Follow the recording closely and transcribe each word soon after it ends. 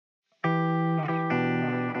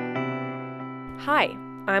Hi,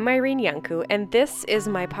 I'm Irene Yanku, and this is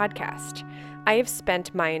my podcast. I have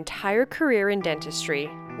spent my entire career in dentistry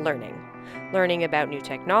learning about new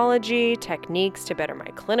technology, techniques to better my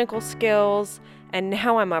clinical skills, and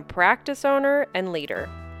now I'm a practice owner and leader.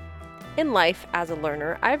 In life, as a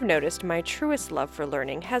learner, I've noticed my truest love for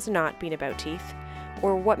learning has not been about teeth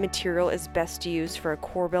or what material is best to use for a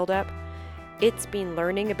core buildup. It's been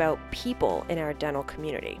learning about people in our dental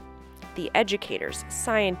community. The educators,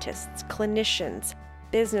 scientists, clinicians,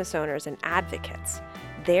 business owners, and advocates,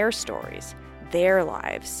 their stories, their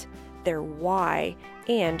lives, their why,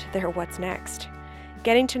 and their what's next.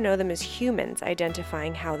 Getting to know them as humans,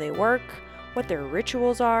 identifying how they work, what their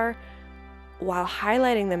rituals are, while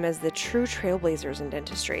highlighting them as the true trailblazers in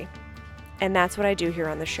dentistry. And that's what I do here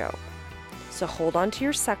on the show. So hold on to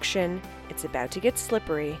your suction. It's about to get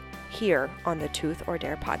slippery here on the Tooth or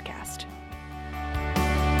Dare podcast.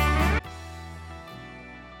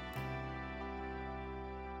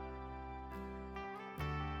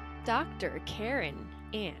 Dr. Karen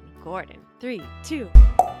Ann Gordon. 3, 2.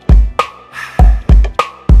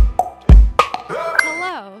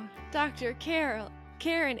 Hello, Dr.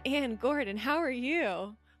 Karen Ann Gordon. How are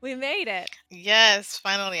you? We made it. Yes,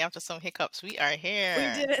 finally, after some hiccups, we are here.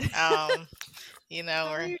 We did it. How How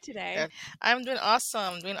are you today? I'm doing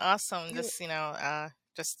awesome,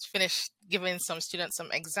 just finished giving some students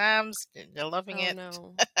some exams. They're loving it.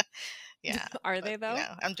 No. Yeah. Are they though?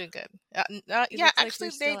 I'm doing good. It Yeah, looks like actually,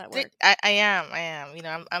 you're still at work. I am.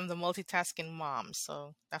 I'm the multitasking mom,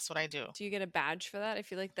 so that's what I do. Do you get a badge for that? I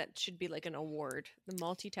feel like that should be like an award. The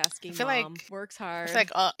multitasking I feel mom like works hard. I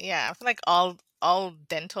feel like all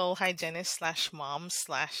dental hygienists slash moms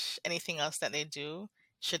slash anything else that they do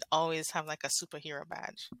should always have like a superhero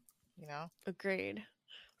badge, you know? Agreed.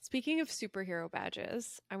 Speaking of superhero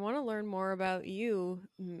badges, I want to learn more about you,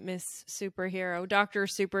 Miss Superhero, Dr.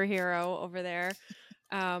 Superhero over there.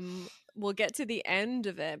 We'll get to the end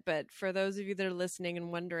of it, but for those of you that are listening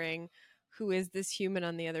and wondering who is this human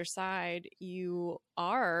on the other side, you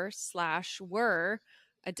were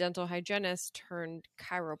a dental hygienist turned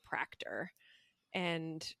chiropractor.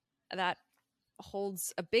 And that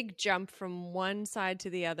holds a big jump from one side to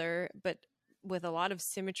the other, but with a lot of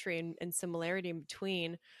symmetry and similarity in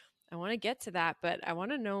between. I want to get to that, but I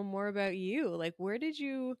want to know more about you. Like, where did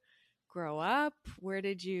you grow up? Where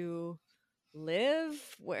did you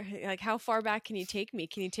live? How far back can you take me?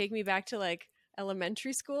 Can you take me back to like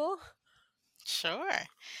elementary school? Sure.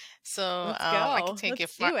 So Let's I can go. take it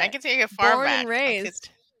Let's far. do I it. can take it far Born and back. raised.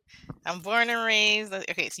 I'm born and raised.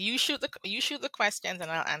 Okay, so you shoot the questions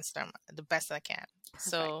and I'll answer them the best I can. Perfect.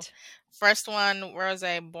 So, first one, where was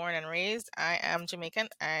I born and raised? I am Jamaican.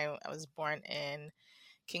 I was born in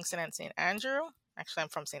Kingston and St. Andrew. Actually, I'm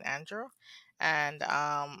from St. Andrew, and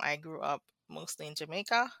I grew up mostly in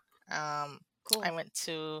Jamaica. Cool. I went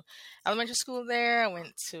to elementary school there. I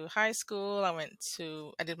went to high school.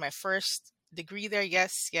 I did my first degree there.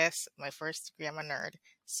 Yes, my first degree. I'm a nerd.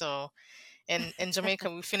 So in Jamaica,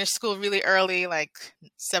 we finished school really early, like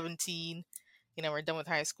 17. We're done with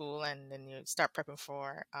high school, and then you start prepping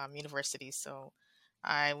for university. So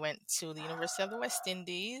I went to the University of the West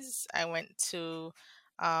Indies. I went to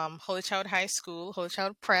Holy Child High School, Holy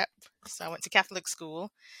Child Prep. So I went to Catholic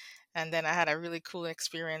school. And then I had a really cool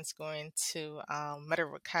experience going to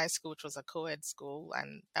Meadowbrook High School, which was a co-ed school,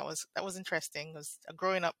 and that was interesting. It was a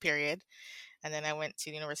growing up period, and then I went to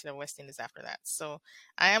the University of West Indies after that. So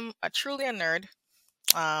I am truly a nerd.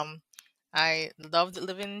 I loved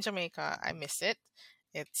living in Jamaica. I miss it.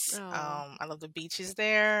 I love the beaches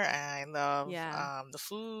there. I love the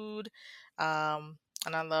food, and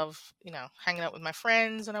I love hanging out with my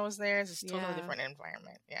friends when I was there. It's just a totally different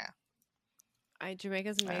environment. Yeah.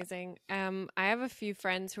 Jamaica's amazing. I have a few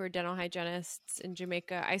friends who are dental hygienists in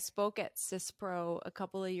Jamaica. I spoke at CISPRO a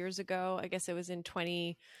couple of years ago. I guess it was in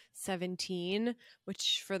 2017,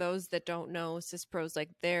 which for those that don't know, CISPRO is like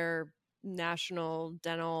their national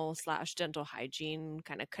dental/dental hygiene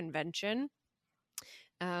kind of convention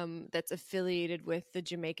that's affiliated with the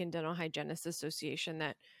Jamaican Dental Hygienists Association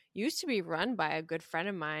that used to be run by a good friend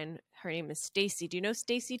of mine. Her name is Stacy. Do you know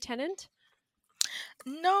Stacy Tennant?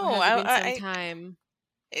 No, Has it been some time?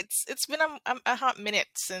 It's been a hot minute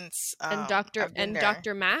since And I've been there.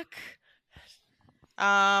 Dr. Mac?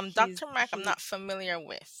 Dr. Mac, I'm not familiar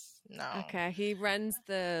with. No. Okay, he runs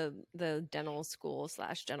the dental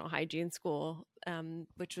school/dental hygiene school,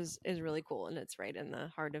 which is really cool, and it's right in the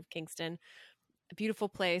heart of Kingston. A beautiful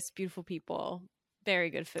place, beautiful people, very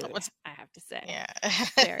good food. I have to say, yeah,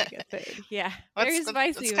 very good food. Yeah, very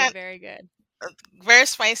spicy, but very good. very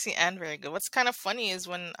spicy and very good. What's kind of funny is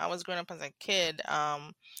when I was growing up as a kid,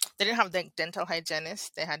 they didn't have dental hygienists.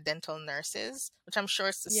 They had dental nurses, which I'm sure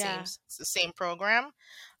Yeah, it's the same program,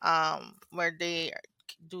 where they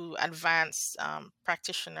do advanced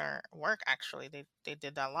practitioner work. Actually, they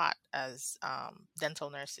did a lot as dental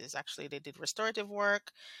nurses. Actually, they did restorative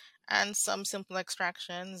work and some simple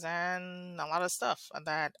extractions and a lot of stuff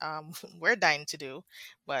that we're dying to do,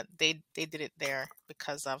 but they did it there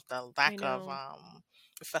because of the I lack of know.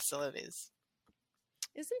 facilities.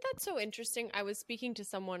 Isn't that so interesting? I was speaking to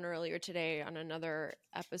someone earlier today on another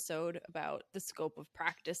episode about the scope of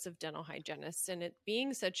practice of dental hygienists and it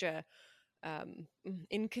being such a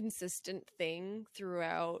inconsistent thing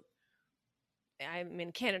throughout. I'm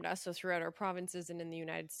in Canada, so throughout our provinces and in the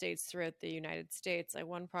United States, throughout the United States, like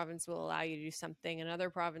one province will allow you to do something, another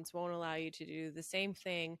province won't allow you to do the same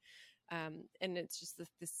thing, and it's just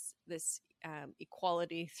this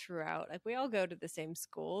equality throughout. Like we all go to the same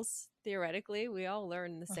schools theoretically, we all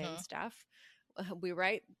learn the same Hmm. stuff, we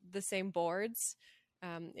write the same boards.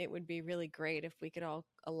 It would be really great if we could all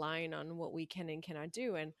align on what we can and cannot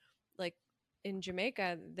do, and like in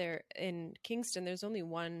Jamaica, there in Kingston, there's only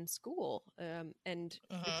one school, and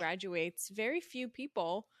it Hmm. graduates very few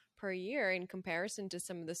people per year in comparison to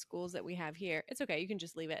some of the schools that we have here. It's okay, you can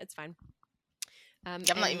just leave it; it's fine.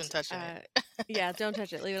 I'm not And even touching it. yeah, don't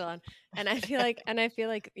touch it, leave it alone. And I feel like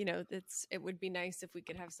it would be nice if we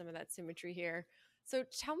could have some of that symmetry here. So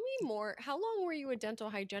tell me more. How long were you a dental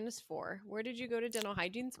hygienist for? Where did you go to dental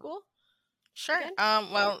hygiene school Sure. again?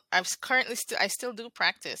 Well, I still do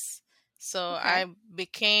practice. So Okay, I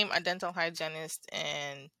became a dental hygienist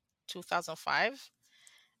in 2005,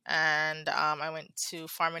 and I went to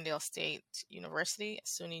Farmingdale State University,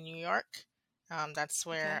 SUNY New York. That's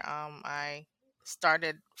where okay, I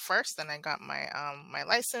started first, and I got my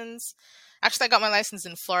license. Actually, I got my license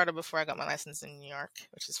in Florida before I got my license in New York,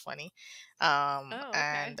 which is funny. oh, okay,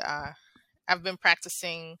 And I've been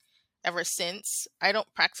practicing ever since. I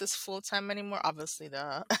don't practice full time anymore, obviously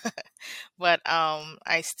the but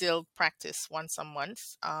I still practice once a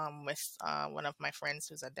month with one of my friends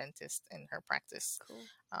who's a dentist in her practice, cool.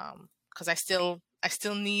 because I still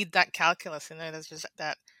need that calculus. There's just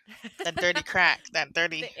that dirty crack, that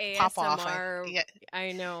dirty The pop off. ASMR, Yeah,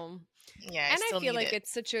 I know. yeah, I And I still feel need like it.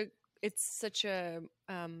 it's such a it's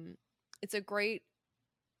a great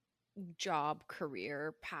job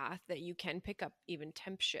career path that you can pick up even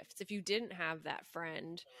temp shifts. If you didn't have that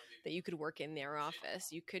friend that you could work in their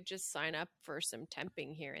office, you could just sign up for some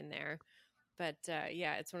temping here and there. But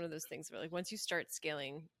yeah, it's one of those things where like once you start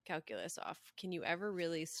scaling calculus off, can you ever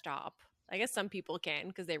really stop? I guess some people can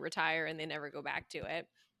because they retire and they never go back to it.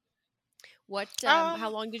 What how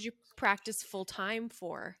Um, long did you practice full time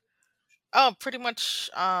for? oh, pretty much.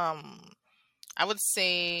 I would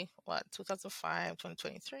say what 2005,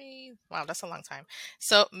 2023. Wow, that's a long time.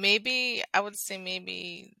 So maybe I would say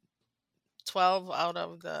maybe 12 out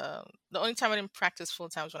of the only time I didn't practice full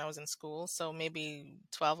time was when I was in school. So maybe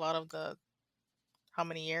 12 out of the how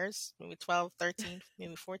many years? Maybe 12, 13,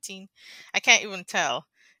 maybe 14. I can't even tell.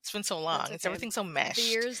 It's been so That's long. It's okay. everything so The meshed.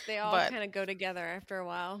 years they all But kind of go together after a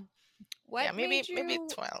while. yeah, What maybe made maybe you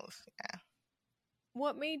 12. Yeah.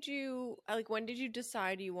 what made you like when did you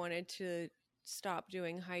decide you wanted to stop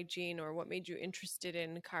doing hygiene or what made you interested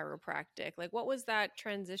in chiropractic? Like what was that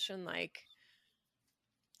transition like?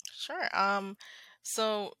 Sure.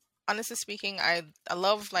 So honestly speaking, I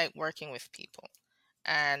love like working with people.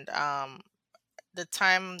 And the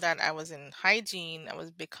time that I was in hygiene, I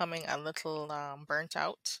was becoming a little burnt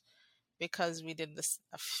out because we did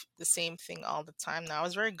the same thing all the time. Now I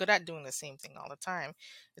was very good at doing the same thing all the time.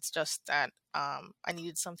 It's just that I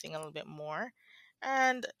needed something a little bit more.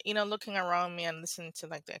 And looking around me and listening to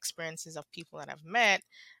like the experiences of people that I've met,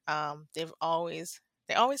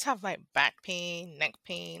 they always have like back pain, neck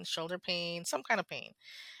pain, shoulder pain, some kind of pain.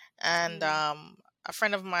 And Mm, a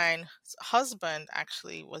friend of mine's husband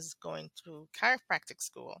actually was going to chiropractic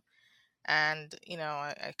school, and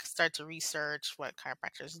I started to research what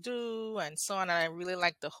chiropractors do and so on, and I really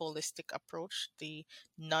like the holistic approach, the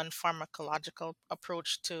non-pharmacological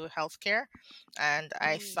approach to healthcare. And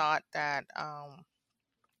I mm. thought that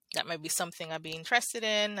that might be something I'd be interested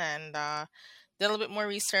in, and did a little bit more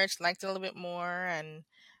research, liked it a little bit more, and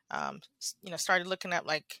started looking at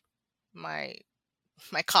like my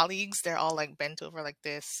my colleagues. They're all like bent over like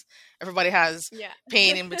this. Everybody has Yeah.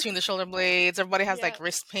 pain in between the shoulder blades. Everybody has Yeah. like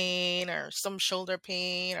wrist pain or some shoulder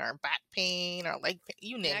pain or back pain or leg pain.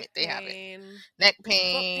 You name Neck it, they have it. pain, Neck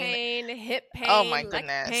foot pain. pain, hip Oh my pain, leg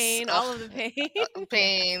goodness. pain, Ugh. all of the pain.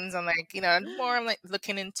 Pains. And like, the more I'm like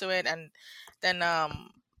looking into it, and then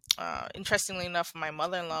interestingly enough, my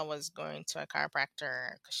mother-in-law was going to a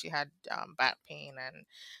chiropractor because she had back pain, and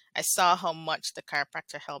I saw how much the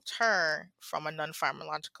chiropractor helped her from a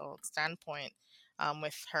non-pharmacological standpoint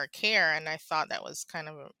with her care, and I thought that was kind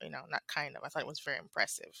of, not kind of, I thought it was very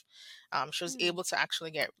impressive. She was Hmm. able to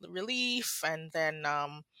actually get relief, and then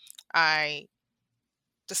I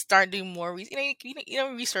just started doing more.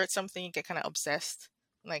 Research something, you get kind of obsessed,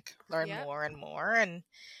 like learn Yep. more and more, and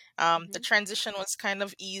the Hmm. transition was kind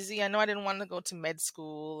of easy. I know I didn't want to go to med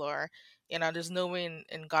school, or, there's no way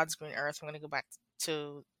in God's green earth I'm going to go back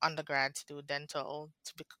to undergrad to do dental,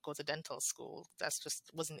 go to dental school. That's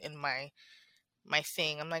just wasn't in my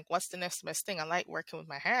thing. I'm like, what's the next best thing? I like working with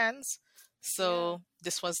my hands. Yeah. So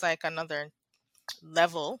this was like another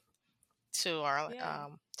level to our Yeah.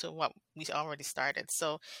 to what we already started.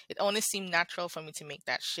 So it only seemed natural for me to make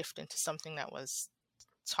that shift into something that was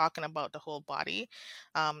talking about the whole body.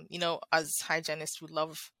 As hygienists, we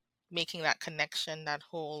love making that connection, that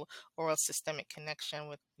whole oral systemic connection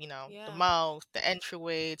with, the Yeah. mouth, the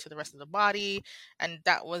entryway to the rest of the body. And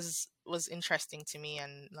that was interesting to me,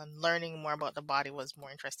 and learning more about the body was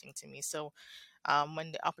more interesting to me. So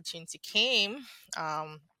when the opportunity came,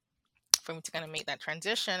 um, for me to kind of make that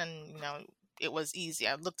transition, and it was easy.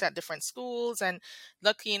 I looked at different schools, and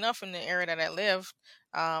lucky enough, in the area that I lived,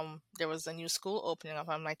 there was a new school opening up.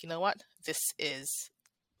 I'm like, you know what, this is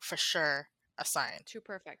for sure a sign. Too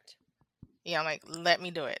perfect. Yeah, I'm like, let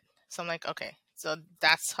me do it. So I'm like, okay, so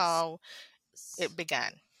that's S- how s- it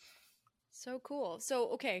began. So cool. So,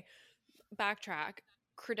 okay, backtrack.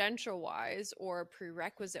 Credential wise or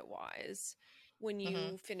prerequisite wise, when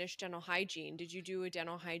hmm you finished dental hygiene, did you do a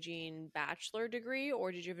dental hygiene bachelor degree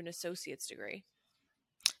or did you have an associate's degree?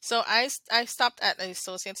 So I stopped at an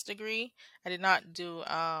associate's degree. I did not do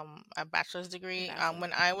a bachelor's A degree. bachelor.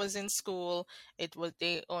 When I was in school, it was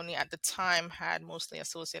they only at the time had mostly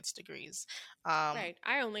associate's degrees. Um, Right.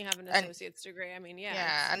 I only have an and associate's degree. I mean, yeah,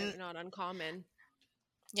 yeah, it's and not uncommon.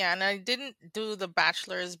 yeah, and I didn't do the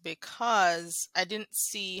bachelor's because I didn't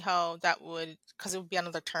see how that would, because it would be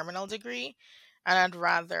another terminal degree, and I'd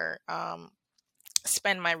rather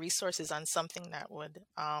spend my resources on something that would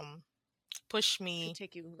push Could me.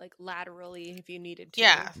 take you like laterally if you needed to.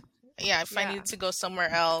 Yeah, yeah. If I Yeah. needed to go somewhere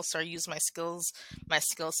else or use my skill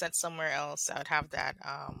set somewhere else, I would have that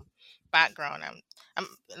background.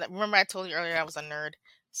 Remember I told you earlier I was a nerd,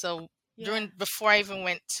 so Yeah. during before I even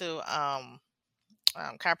went to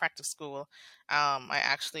chiropractic school, I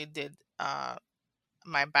actually did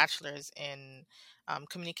my bachelor's in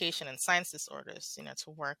communication and science disorders,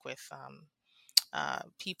 to work with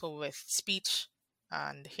people with speech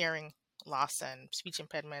and hearing loss and speech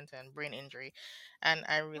impediment and brain injury. And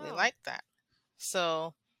I really Oh, liked that.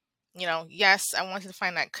 So, yes, I wanted to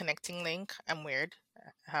find that connecting link. I'm weird.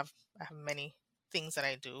 I have many things that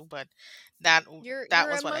I do, but that that you're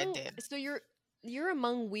was what I among did. so you're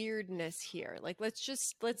among weirdness here. Like let's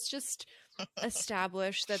just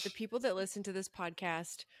establish that the people that listen to this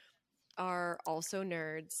podcast are also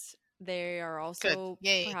nerds. They are Good. also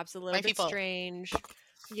Yay. perhaps a little My bit people. strange.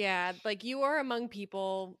 Yeah, like you are among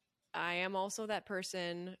people. I am also that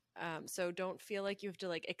person. So don't feel like you have to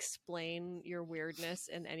like explain your weirdness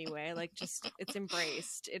in any way. Like just it's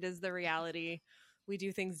embraced. It is the reality. We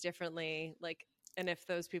do things differently. Like, and if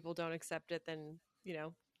those people don't accept it, then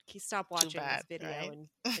stop Too watching this bad, video right?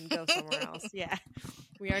 and go somewhere else. Yeah,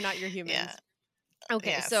 we are not your Yeah. humans.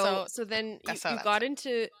 Okay, Yeah. so So then you that's how you that got went.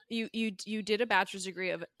 into you did a bachelor's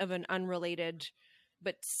degree of an unrelated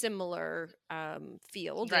but similar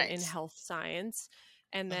field in Right. health science,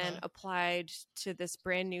 and then hmm applied to this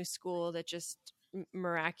brand new school that just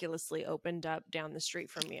miraculously opened up down the street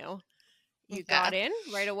from you. You Yeah. got in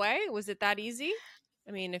right away. Was it that easy?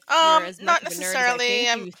 I mean, if you're as much Not of a nerd as I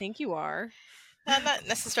necessarily. think you are. Not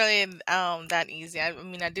necessarily that easy. I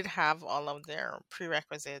mean, I did have all of their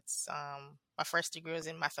prerequisites. My first degree was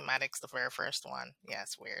in mathematics, the very first one. Yeah,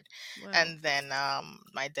 it's weird. Wow. And then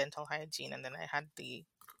my dental hygiene, and then I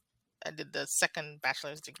did the second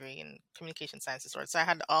bachelor's degree in communication sciences. So I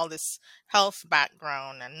had all this health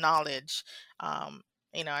background and knowledge, um,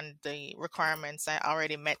 and the requirements. I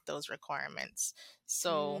already met those requirements,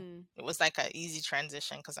 so Mm, it was like an easy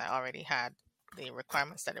transition because I already had the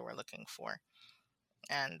requirements that they were looking for.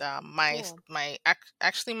 And cool.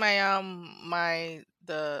 actually my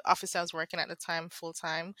the office I was working at the time full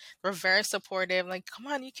time were very supportive, like, come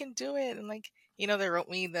on, you can do it. And like, they wrote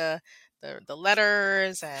me the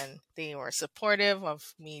letters, and they were supportive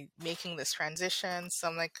of me making this transition. So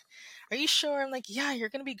I'm like, are you sure? I'm like, yeah, you're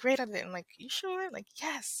gonna be great at it. I'm like, you sure? Like,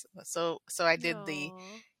 yes. So I did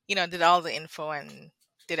Aw. did all the info and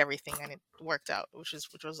did everything, and it worked out, which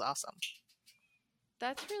was awesome.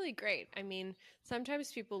 That's really great. I mean,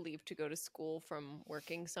 sometimes people leave to go to school from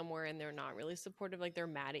working somewhere and they're not really supportive. Like they're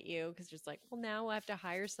mad at you because just like, well, now I have to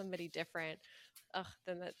hire somebody different. Ugh,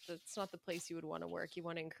 then that's not the place you would want to work. You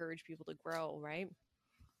want to encourage people to grow, right?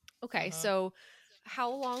 Okay, Hmm. so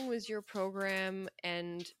how long was your program,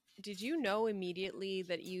 and did you know immediately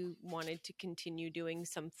that you wanted to continue doing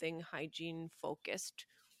something hygiene focused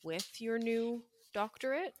with your new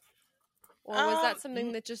doctorate? Or was that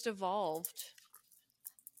something N- that just evolved?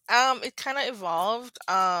 it kind of evolved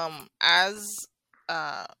as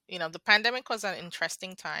the pandemic was an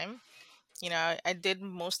interesting time. I did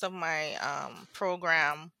most of my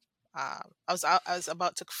program. I was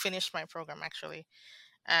about to finish my program actually,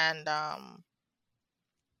 and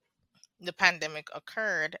the pandemic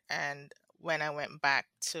occurred. And when I went back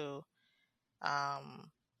to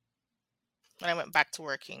um, when I went back to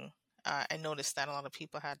working, I noticed that a lot of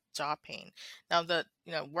people had jaw pain. Now,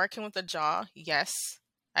 working with the jaw, yes,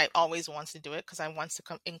 I always want to do it because I want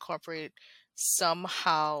to incorporate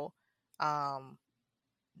somehow um,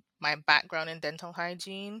 my background in dental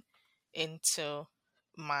hygiene into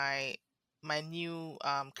my my new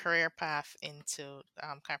career path into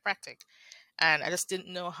chiropractic, and I just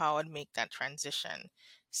didn't know how I'd make that transition.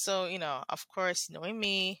 So, of course, knowing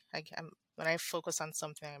me, when I focus on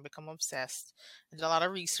something, I become obsessed. I did a lot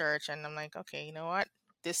of research, and I'm like, okay, you know what,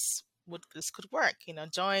 this could work.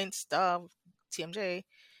 Joints, TMJ,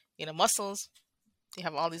 muscles. You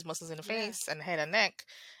have all these muscles in the Yeah. face and head and neck.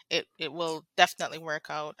 It will definitely work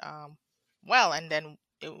out well. And then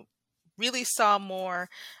it really saw more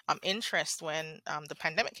interest when the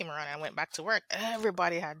pandemic came around and I went back to work.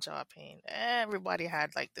 Everybody had jaw pain. Everybody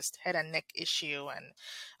had like this head and neck issue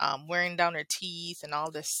and wearing down their teeth and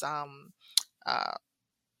all this uh,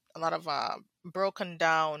 a lot of broken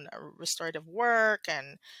down restorative work,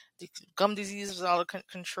 and the gum disease was out of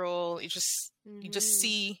control. You just Mm-hmm.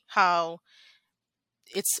 see how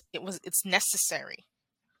it's necessary,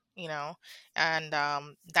 you know and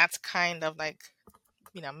that's kind of like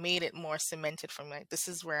made it more cemented for me. Like, this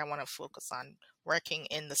is where I want to focus on, working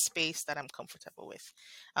in the space that I'm comfortable with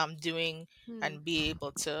doing, Hmm. and be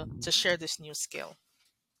able to share this new skill.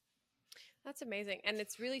 That's amazing. And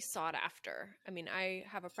it's really sought after. I mean, I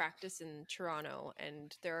have a practice in Toronto,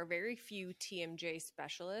 and there are very few TMJ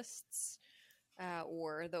specialists,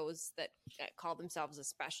 or those that call themselves a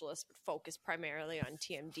specialist but focus primarily on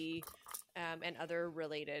TMD, and other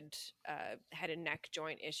related head and neck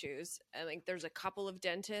joint issues. And like, there's a couple of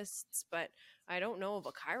dentists, but I don't know of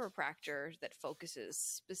a chiropractor that focuses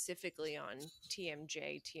specifically on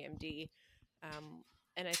TMJ, TMD. Um,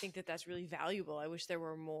 and I think that that's really valuable. I wish there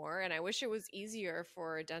were more, and I wish it was easier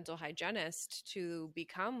for a dental hygienist to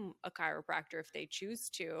become a chiropractor if they choose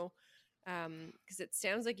to, because it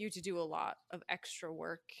sounds like you have to do a lot of extra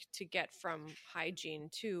work to get from hygiene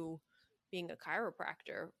to being a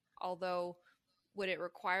chiropractor. Although, would it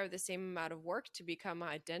require the same amount of work to become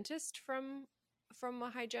a dentist from a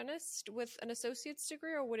hygienist with an associate's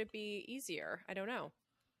degree, or would it be easier? I don't know.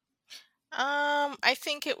 I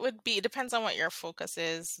think it depends on what your focus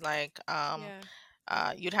is. Like, Yeah,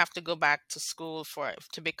 you'd have to go back to school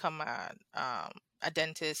to become a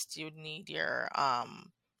dentist. You'd need your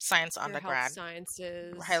science your health undergrad,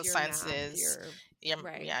 sciences, health your math, sciences, your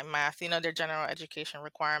right. yeah, math, their general education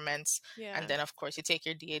requirements. And Yeah, then, of course, you take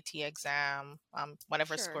your DAT exam,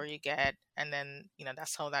 whatever sure. score you get. And then,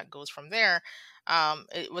 that's how that goes from there.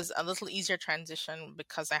 It was a little easier transition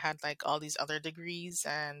because I had like all these other degrees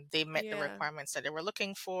and they met the Yeah. requirements that they were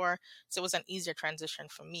looking for. So it was an easier transition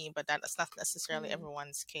for me, but that's not necessarily Hmm.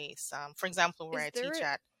 everyone's case. For example, where Is I there teach a,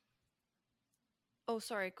 at, oh,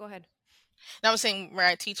 sorry, go ahead. now I'm saying where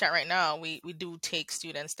I teach at right now, we do take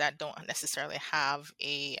students that don't necessarily have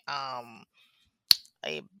a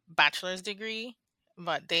bachelor's degree,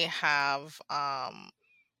 but they have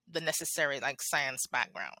the necessary like science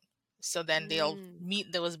background. So then they'll Mm.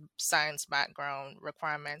 meet those science background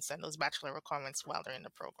requirements and those bachelor requirements while they're in the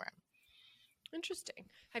program. Interesting.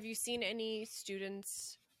 Have you seen any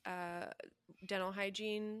students, uh, dental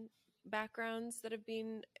hygiene backgrounds that have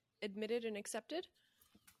been admitted and accepted?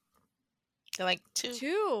 They're like two.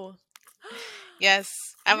 Two.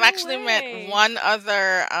 Yes, I've No actually met way. one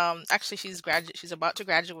other. Actually, she's about to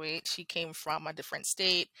graduate. She came from a different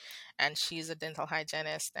state, and she's a dental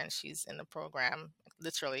hygienist, and she's in the program,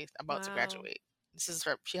 literally about to Wow. graduate. This is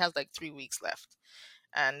her. She has like 3 weeks left,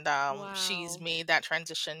 and she's Wow. made that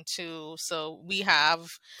transition too. So we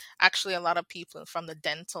have actually a lot of people from the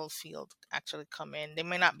dental field actually come in. They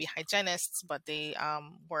may not be hygienists, but they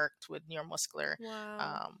worked with neuromuscular Wow.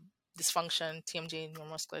 um, dysfunction, TMJ,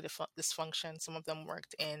 neuromuscular dysfunction. Some of them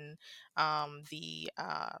worked in the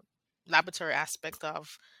laboratory aspect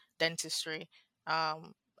of dentistry.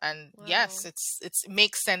 And yes, Wow. it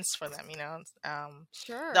makes sense for them, the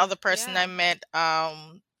Sure. other person I Yeah. met,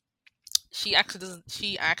 she actually doesn't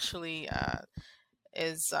she actually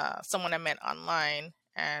is someone I met online,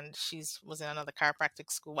 and she's was in another chiropractic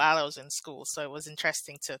school while I was in school, so it was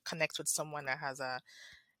interesting to connect with someone that has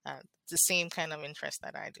the same kind of interest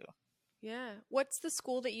that I do. Yeah. What's the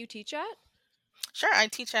school that you teach at? Sure, I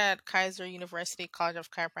teach at Kaiser University College of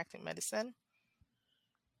Chiropractic Medicine.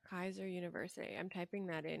 Kaiser University. I'm typing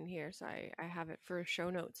that in here, so I have it for show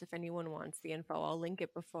notes if anyone wants the info. I'll link it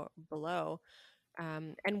below.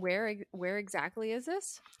 And where exactly is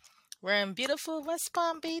this? We're in beautiful West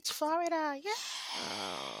Palm Beach, Florida. Yeah.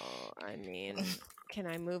 Oh, I mean, can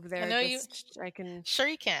I move I there? know you. Just I can Sure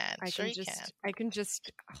you can. I Sure can you can. just I can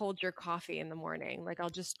just hold your coffee in the morning. Like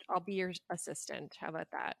I'll be your assistant. How about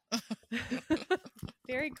that?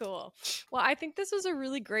 Very cool. Well, I think this was a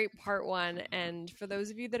really great part one. And for those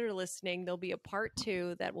of you that are listening, there'll be a part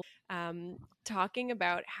two that will talking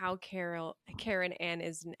about how Karen Ann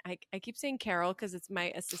is. I keep saying Carol because it's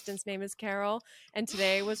my assistant's name is Carol. And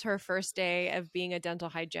today was her first day of being a dental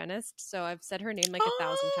hygienist. So I've said her name like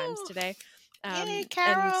 1,000 times Oh, today. yay, And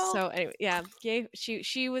Carol. so anyway, yeah, yay.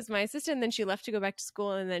 She was my assistant, and then she left to go back to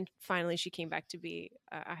school, and then finally she came back to be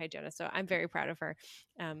a hygienist. So I'm very proud of her.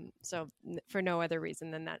 For no other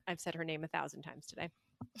reason than that I've said her name 1,000 times today.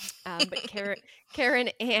 But Karen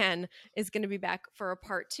Ann is going to be back for a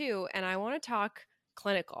part two, and I want to talk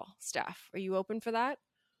clinical stuff. Are you open for that?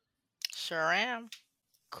 Sure am.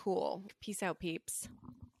 Cool. Peace out, peeps.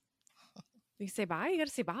 You say bye. You got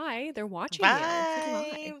to say bye. They're watching you. Say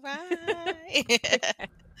Bye. goodbye. Bye. Okay.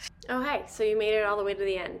 Oh, hi. So you made it all the way to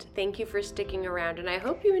the end. Thank you for sticking around, and I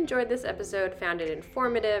hope you enjoyed this episode, found it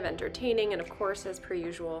informative, entertaining, and of course, as per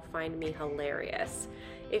usual, find me hilarious.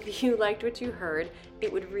 If you liked what you heard,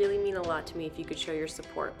 it would really mean a lot to me if you could show your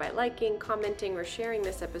support by liking, commenting, or sharing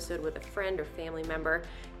this episode with a friend or family member.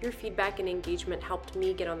 Your feedback and engagement helped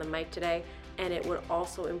me get on the mic today, and it would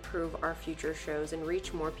also improve our future shows and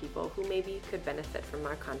reach more people who maybe could benefit from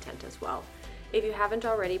our content as well. If you haven't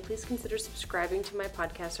already, please consider subscribing to my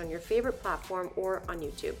podcast on your favorite platform or on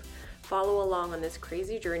YouTube. Follow along on this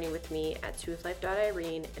crazy journey with me at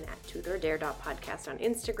toothlife.irene and at tootordare.podcast on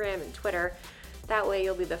Instagram and Twitter. That way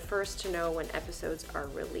you'll be the first to know when episodes are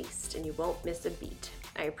released and you won't miss a beat.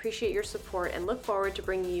 I appreciate your support and look forward to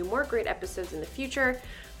bringing you more great episodes in the future.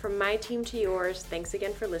 From my team to yours, thanks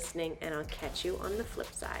again for listening, and I'll catch you on the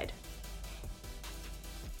flip side.